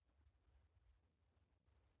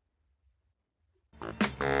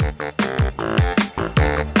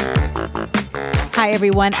Hi,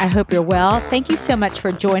 everyone. I hope you're well. Thank you so much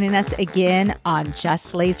for joining us again on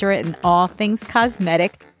Just Laser It and All Things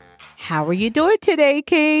Cosmetic. How are you doing today,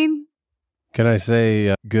 Kane? Can I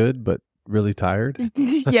say good, but really tired?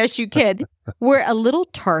 Yes, you can. We're a little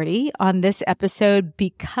tardy on this episode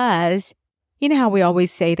because you know how we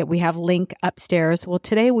always say that we have Link upstairs? Well,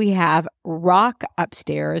 today we have Rock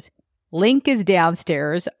upstairs. Link is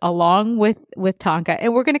downstairs along with Tonka,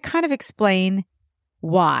 and we're going to kind of explain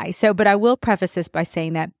why. But I will preface this by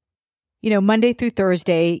saying that, Monday through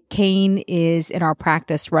Thursday, Kane is in our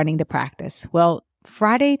practice running the practice. Well,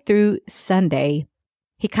 Friday through Sunday,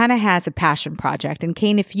 he kind of has a passion project. And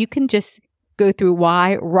Kane, if you can just go through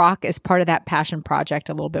why Rock is part of that passion project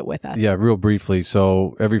a little bit with us. Yeah, real briefly.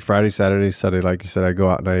 So every Friday, Saturday, Sunday, like you said, I go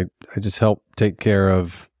out and I just help take care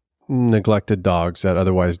of neglected dogs that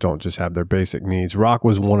otherwise don't just have their basic needs. Rock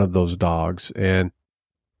was one of those dogs, and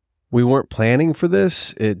we weren't planning for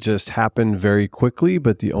this. It just happened very quickly,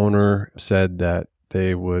 but the owner said that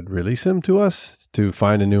they would release him to us to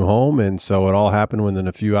find a new home. And so it all happened within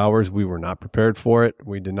a few hours. We were not prepared for it.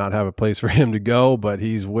 We did not have a place for him to go, but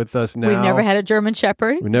he's with us now. We've never had a German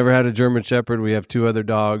Shepherd. We never had a German Shepherd. We have 2 other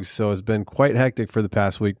dogs. So it's been quite hectic for the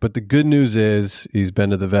past week. But the good news is he's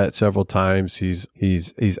been to the vet several times. He's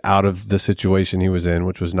out of the situation he was in,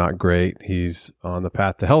 which was not great. He's on the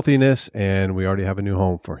path to healthiness, and we already have a new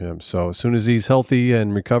home for him. So as soon as he's healthy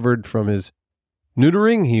and recovered from his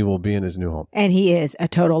neutering, he will be in his new home. And he is a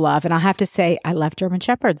total love. And I have to say, I love German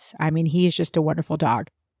Shepherds. I mean, he is just a wonderful dog.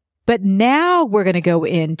 But now we're going to go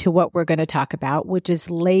into what we're going to talk about, which is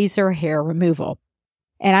laser hair removal.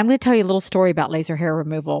 And I'm going to tell you a little story about laser hair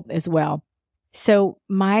removal as well. So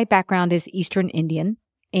my background is Eastern Indian.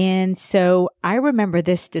 And so I remember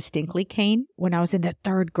this distinctly, Kane, when I was in the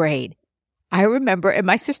 3rd grade. I remember, and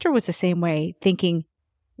my sister was the same way, thinking,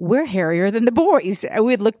 we're hairier than the boys. And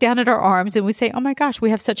we'd look down at our arms and we'd say, oh my gosh, we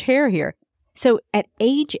have such hair here. So at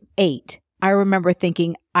age 8, I remember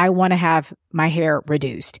thinking, I want to have my hair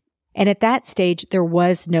reduced. And at that stage, there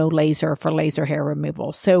was no laser for laser hair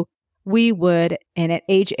removal. So and at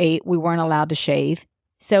age 8, we weren't allowed to shave.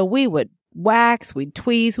 So we would wax, we'd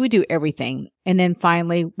tweeze, we'd do everything. And then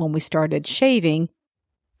finally, when we started shaving,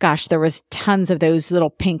 gosh, there was tons of those little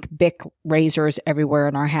pink Bic razors everywhere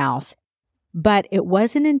in our house. But it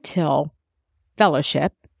wasn't until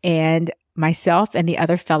fellowship and myself and the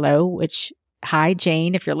other fellow, which, hi,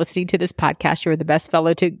 Jane, if you're listening to this podcast, you're the best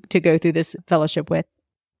fellow to go through this fellowship with.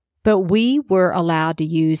 But we were allowed to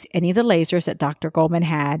use any of the lasers that Dr. Goldman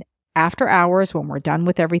had after hours when we're done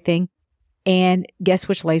with everything. And guess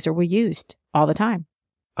which laser we used all the time?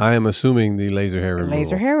 I am assuming the laser hair removal.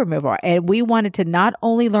 Laser hair removal. And we wanted to not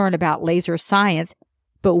only learn about laser science,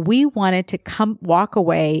 but we wanted to walk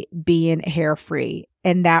away being hair free,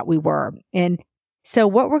 and that we were. And so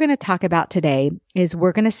what we're going to talk about today is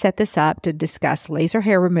we're going to set this up to discuss laser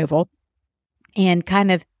hair removal and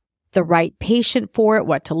kind of the right patient for it,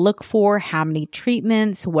 what to look for, how many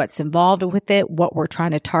treatments, what's involved with it, what we're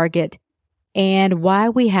trying to target, and why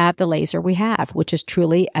we have the laser we have, which is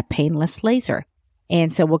truly a painless laser.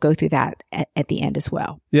 And so we'll go through that at the end as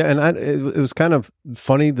well. Yeah, and it was kind of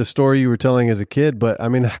funny, the story you were telling as a kid, but I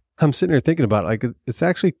mean, I'm sitting here thinking about it, like it's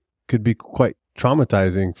actually could be quite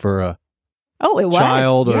traumatizing for a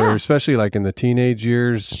child, or especially like in the teenage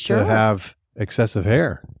years, to have excessive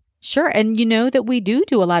hair. Sure, and you know that we do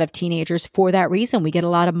a lot of teenagers for that reason. We get a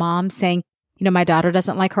lot of moms saying, my daughter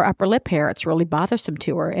doesn't like her upper lip hair. It's really bothersome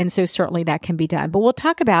to her. And so certainly that can be done. But we'll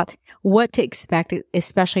talk about what to expect,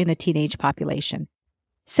 especially in the teenage population.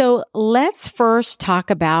 So let's first talk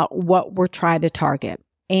about what we're trying to target.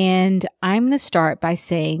 And I'm going to start by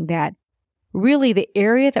saying that really the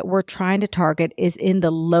area that we're trying to target is in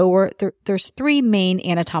the lower, there's 3 main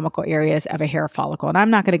anatomical areas of a hair follicle. And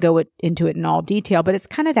I'm not going to go into it in all detail, but it's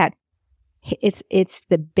kind of that, it's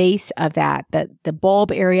the base of that, the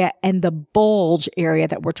bulb area and the bulge area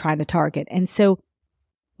that we're trying to target. And so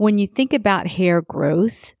when you think about hair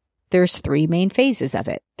growth, there's 3 main phases of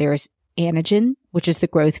it. There's anagen, which is the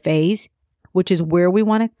growth phase, which is where we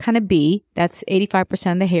want to kind of be. That's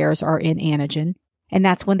 85% of the hairs are in anagen. And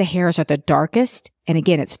that's when the hairs are the darkest. And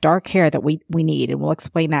again, it's dark hair that we need. And we'll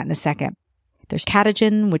explain that in a second. There's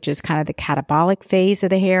catagen, which is kind of the catabolic phase of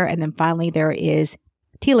the hair. And then finally, there is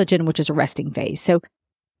telogen, which is a resting phase. So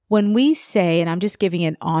when we say, and I'm just giving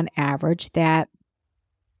it on average, that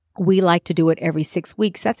we like to do it every 6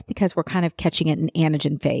 weeks, that's because we're kind of catching it in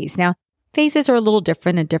anagen phase. Now, phases are a little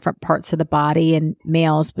different in different parts of the body and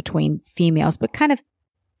males between females, but kind of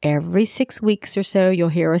every 6 weeks or so, you'll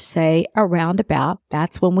hear us say around about,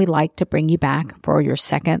 that's when we like to bring you back for your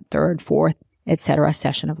 2nd, 3rd, 4th, etc.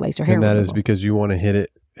 session of laser hair removal. And that is because you want to hit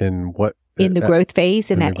it in what in the growth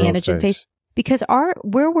phase, in that growth anagen phase. Because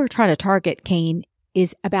where we're trying to target, Kane,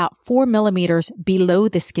 is about 4 millimeters below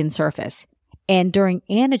the skin surface. And during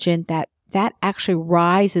anagen, that actually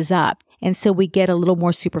rises up. And so we get a little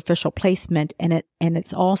more superficial placement, and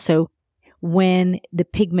it's also when the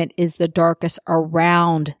pigment is the darkest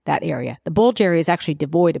around that area. The bulge area is actually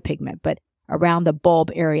devoid of pigment, but around the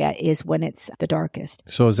bulb area is when it's the darkest.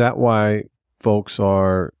 So is that why folks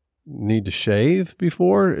need to shave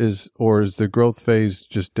before, or is the growth phase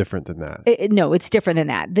just different than that? No, it's different than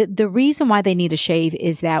that. The reason why they need to shave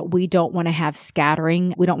is that we don't want to have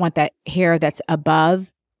scattering. We don't want that hair that's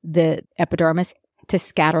above the epidermis to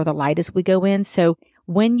scatter the light as we go in. So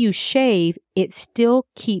when you shave, it still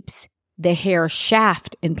keeps the hair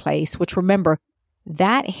shaft in place, which, remember,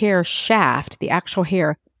 that hair shaft, the actual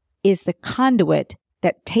hair, is the conduit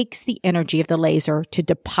that takes the energy of the laser to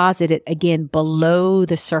deposit it again below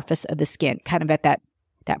the surface of the skin, kind of at that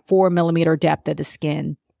 4 millimeter depth of the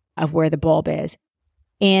skin of where the bulb is.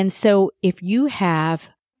 And so if you have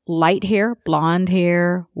light hair, blonde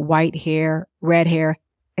hair, white hair, red hair,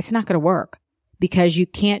 it's not going to work because you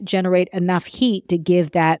can't generate enough heat to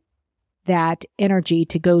give that energy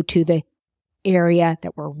to go to the area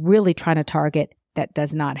that we're really trying to target that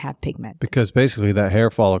does not have pigment. Because basically that hair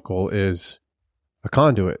follicle is a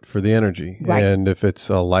conduit for the energy. Right. And if it's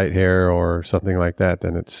a light hair or something like that,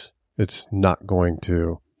 then it's not going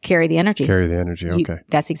to carry the energy. Okay.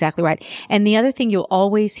 That's exactly right. And the other thing you'll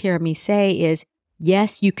always hear me say is,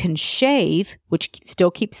 yes, you can shave, which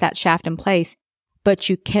still keeps that shaft in place, but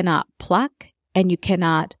you cannot pluck and you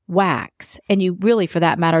cannot wax. And you really, for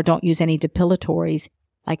that matter, don't use any depilatories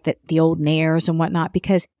like the old Nairs and whatnot,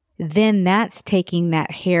 because then that's taking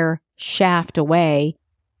that hair shaft away.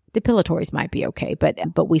 Depilatories might be okay,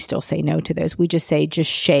 but we still say no to those. We just say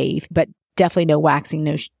just shave, but definitely no waxing,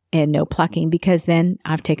 and no plucking, because then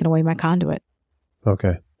I've taken away my conduit.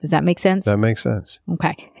 Okay. Does that make sense? That makes sense.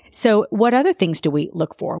 Okay. So what other things do we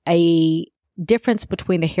look for? A difference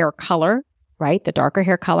between the hair color, right? The darker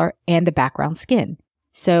hair color and the background skin.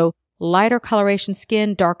 So lighter coloration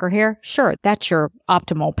skin, darker hair, sure, that's your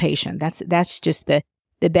optimal patient. That's just the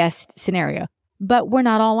best scenario. But we're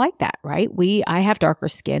not all like that, right? I have darker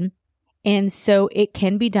skin. And so it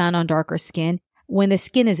can be done on darker skin. When the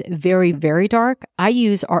skin is very, very dark, we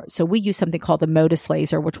use something called the Motus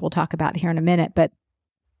laser, which we'll talk about here in a minute, but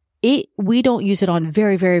we don't use it on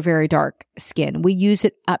very, very, very dark skin. We use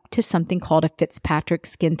it up to something called a Fitzpatrick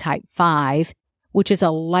skin type 5, which is a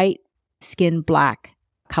light skin black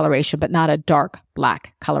coloration, but not a dark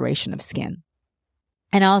black coloration of skin.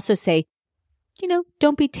 And I also say,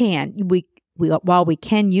 don't be tan. While we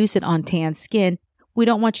can use it on tan skin, we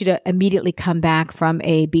don't want you to immediately come back from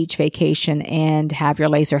a beach vacation and have your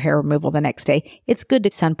laser hair removal the next day. It's good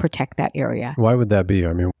to sun protect that area. Why would that be?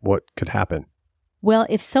 I mean, what could happen? Well,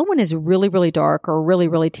 if someone is really, really dark or really,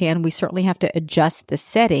 really tan, we certainly have to adjust the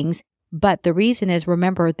settings. But the reason is,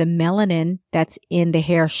 remember, the melanin that's in the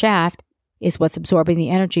hair shaft is what's absorbing the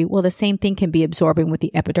energy. Well, the same thing can be absorbing with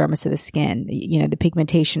the epidermis of the skin, the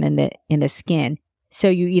pigmentation in the skin. So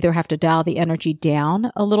you either have to dial the energy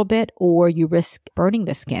down a little bit or you risk burning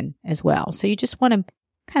the skin as well. So you just want to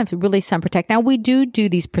kind of really sun protect. Now, we do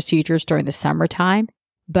these procedures during the summertime,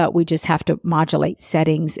 but we just have to modulate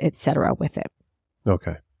settings, etc., with it.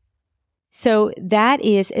 Okay. So that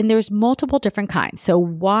is, and there's multiple different kinds. So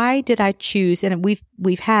why did I choose, and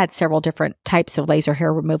we've had several different types of laser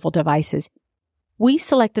hair removal devices. We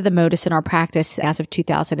selected the Motus in our practice as of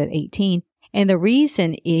 2018. And the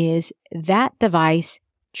reason is that device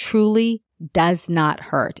truly does not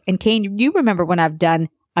hurt. And Kane, you remember when I've done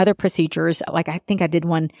other procedures, like I think I did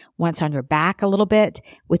one once on your back a little bit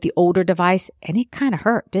with the older device, and it kind of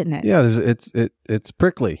hurt, didn't it? Yeah, it's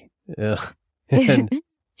prickly. Yeah.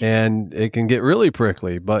 And it can get really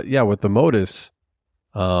prickly. But yeah, with the Motus,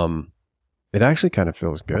 it actually kind of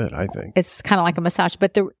feels good, I think. It's kind of like a massage.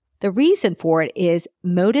 But the reason for it is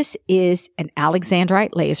Motus is an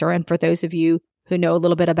alexandrite laser. And for those of you who know a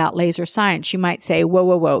little bit about laser science, you might say,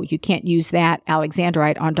 whoa, you can't use that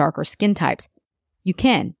alexandrite on darker skin types. You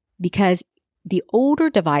can, because the older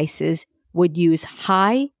devices would use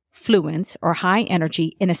high fluence or high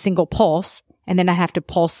energy in a single pulse, and then I'd have to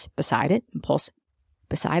pulse beside it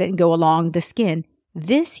and go along the skin.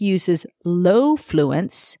 This uses low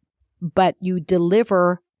fluence, but you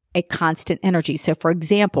deliver a constant energy. So for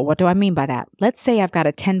example, what do I mean by that? Let's say I've got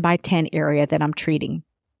a 10 by 10 area that I'm treating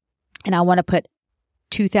and I want to put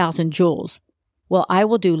 2,000 joules. Well, I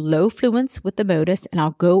will do low fluence with the Motus and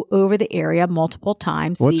I'll go over the area multiple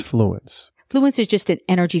times. What's fluence? Fluence is just an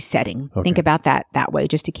energy setting. Okay. Think about that way,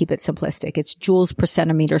 just to keep it simplistic. It's joules per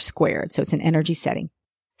centimeter squared. So it's an energy setting.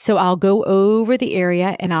 So I'll go over the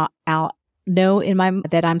area and I'll know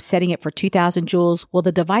that I'm setting it for 2,000 joules. Well,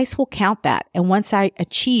 the device will count that. And once I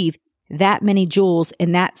achieve that many joules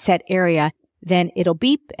in that set area, then it'll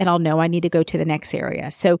beep and I'll know I need to go to the next area.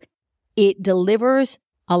 So it delivers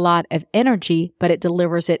a lot of energy, but it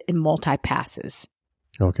delivers it in multi-passes.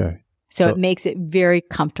 Okay. So it makes it very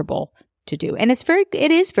comfortable to do. And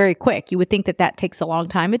it is very quick. You would think that takes a long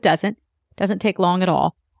time. It doesn't. It doesn't take long at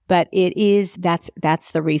all. But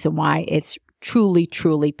that's the reason why it's truly,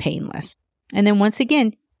 truly painless. And then once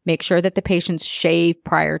again, make sure that the patients shave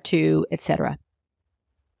prior to, etc.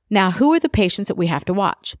 Now, who are the patients that we have to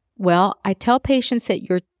watch? Well, I tell patients that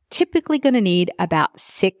you're typically going to need about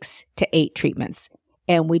 6 to 8 treatments,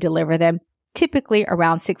 and we deliver them typically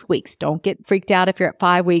around 6 weeks. Don't get freaked out if you're at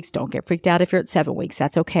 5 weeks. Don't get freaked out if you're at 7 weeks.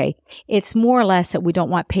 That's okay. It's more or less that we don't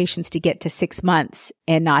want patients to get to 6 months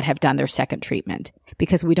and not have done their second treatment,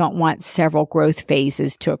 because we don't want several growth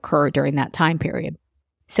phases to occur during that time period.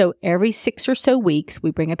 So every 6 or so weeks,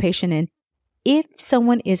 we bring a patient in. If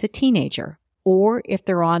someone is a teenager or if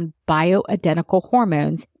they're on bioidentical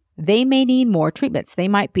hormones, they may need more treatments. They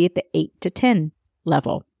might be at the 8 to 10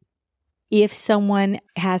 level. If someone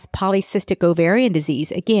has polycystic ovarian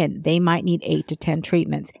disease, again, they might need 8 to 10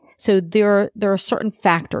 treatments. So there are certain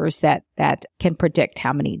factors that can predict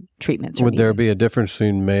how many treatments are Would needed. there be a difference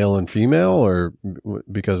between male and female, or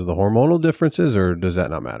because of the hormonal differences, or does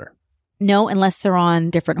that not matter? No, unless they're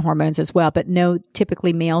on different hormones as well. But no,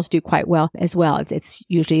 typically males do quite well as well. It's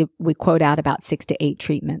usually, we quote out about 6 to 8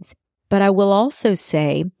 treatments. But I will also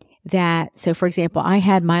say that, so for example, I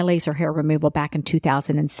had my laser hair removal back in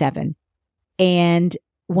 2007. And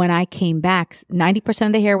when I came back, 90%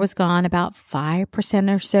 of the hair was gone, about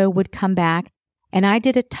 5% or so would come back. And I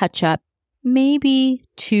did a touch-up maybe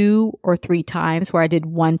 2 or 3 times where I did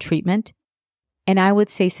one treatment. And I would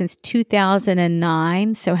say since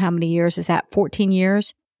 2009, so how many years is that? 14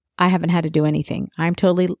 years, I haven't had to do anything. I'm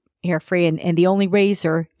totally hair-free. And the only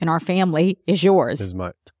razor in our family is yours. Is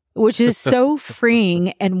mine. Which is so freeing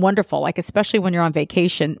and wonderful, like especially when you're on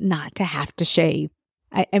vacation, not to have to shave.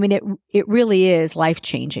 I mean, it really is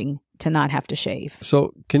life-changing to not have to shave.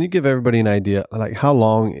 So can you give everybody an idea, like how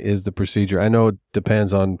long is the procedure? I know it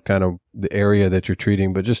depends on kind of the area that you're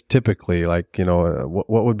treating, but just typically, like,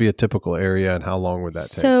 what would be a typical area and how long would that take?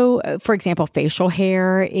 So, for example, facial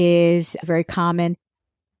hair is very common.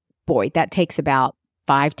 Boy, that takes about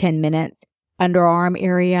 5-10 minutes. Underarm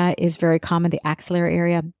area is very common, the axillary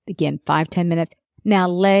area, again, 5-10 minutes. Now,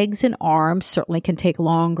 legs and arms certainly can take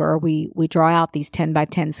longer. We draw out these 10 by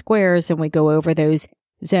 10 squares and we go over those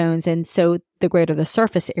zones. And so the greater the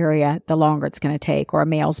surface area, the longer it's going to take, or a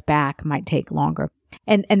male's back might take longer.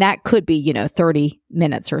 And that could be, 30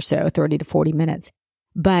 minutes or so, 30 to 40 minutes.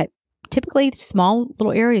 But typically small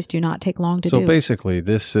little areas do not take long to do. So basically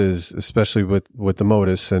this is, especially with the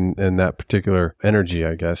Motus and that particular energy,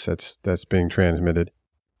 I guess, that's being transmitted,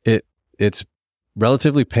 it's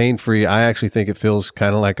relatively pain-free. I actually think it feels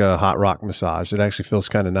kind of like a hot rock massage. It actually feels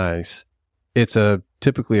kind of nice. It's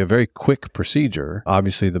typically a very quick procedure.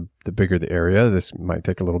 Obviously, the bigger the area, this might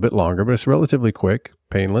take a little bit longer, but it's relatively quick,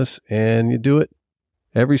 painless, and you do it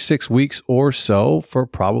every 6 weeks or so for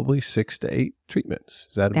probably 6 to 8 treatments.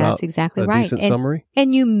 Is that That's exactly a right. decent summary?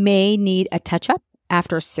 And you may need a touch-up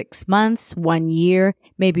after 6 months, 1 year,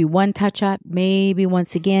 maybe one touch-up, maybe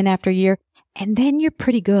once again after a year, and then you're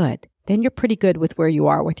pretty good. Then you're pretty good with where you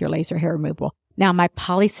are with your laser hair removal. Now, my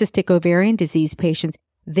polycystic ovarian disease patients,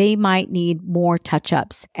 they might need more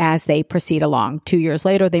touch-ups as they proceed along. 2 years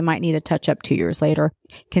later, they might need a touch-up 2 years later,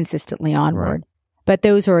 consistently onward. Right. But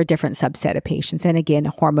those are a different subset of patients. And again,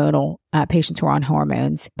 hormonal patients who are on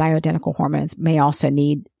hormones, bioidentical hormones, may also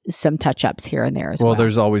need some touch-ups here and there as well. Well,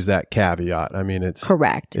 there's always that caveat. I mean, it's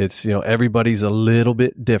correct. It's, everybody's a little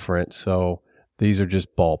bit different. So these are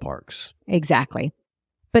just ballparks. Exactly.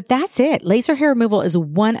 But that's it. Laser hair removal is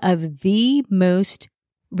one of the most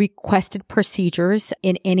requested procedures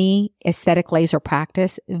in any aesthetic laser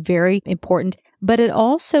practice. Very important. But it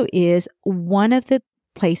also is one of the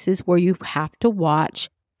places where you have to watch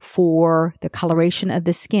for the coloration of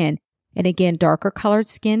the skin. And again, darker colored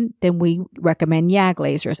skin, then we recommend YAG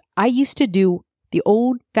lasers. I used to do the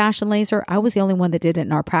old-fashioned laser. I was the only one that did it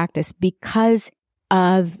in our practice because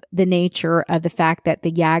of the nature of the fact that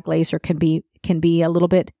the YAG laser can be a little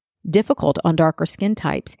bit difficult on darker skin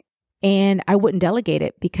types. And I wouldn't delegate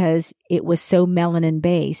it because it was so melanin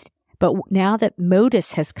based. But now that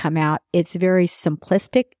Motus has come out, it's very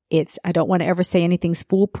simplistic. I don't want to ever say anything's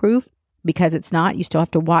foolproof because it's not. You still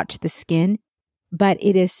have to watch the skin. But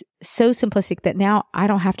it is so simplistic that now I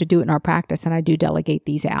don't have to do it in our practice, and I do delegate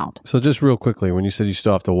these out. So just real quickly, when you said you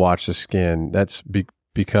still have to watch the skin, that's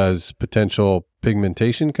because potential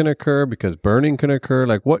pigmentation can occur, because burning can occur?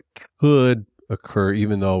 Like what could occur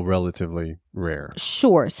even though relatively rare?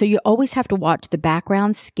 Sure. So you always have to watch the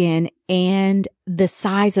background skin and the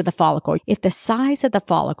size of the follicle. If the size of the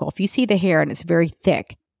follicle, if you see the hair and it's very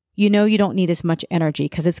thick, you know you don't need as much energy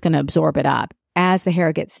because it's going to absorb it up. As the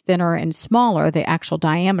hair gets thinner and smaller, the actual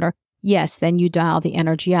diameter, yes, then you dial the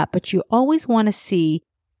energy up. But you always want to see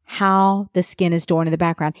how the skin is doing in the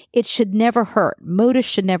background. It should never hurt. Motus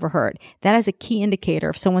should never hurt. That is a key indicator.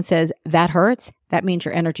 If someone says that hurts, that means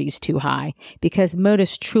your energy is too high, because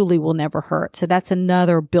motus truly will never hurt. So that's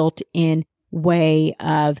another built-in way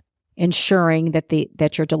of ensuring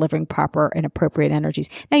that you're delivering proper and appropriate energies.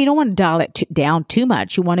 Now, you don't want to dial it down too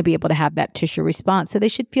much. You want to be able to have that tissue response. So they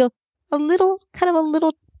should feel a little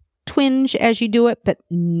twinge as you do it, but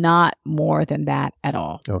not more than that at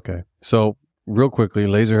all. Okay. So real quickly,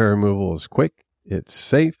 laser hair removal is quick, it's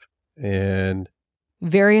safe, and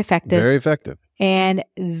very effective. Very effective. And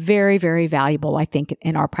very, very valuable, I think,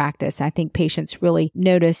 in our practice. I think patients really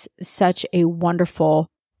notice such a wonderful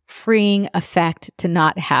freeing effect to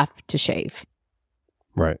not have to shave.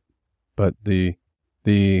 Right. But the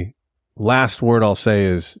last word I'll say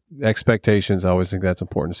is expectations. I always think that's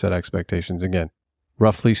important to set expectations. Again,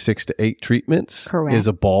 roughly 6 to 8 treatments Correct. Is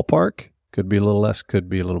a ballpark. Could be a little less, could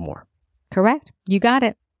be a little more. Correct. You got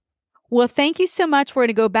it. Well, thank you so much. We're going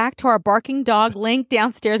to go back to our barking dog Link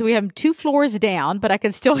downstairs. We have him 2 floors down, but I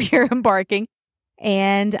can still hear him barking.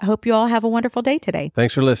 And I hope you all have a wonderful day today.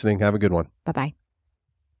 Thanks for listening. Have a good one. Bye-bye.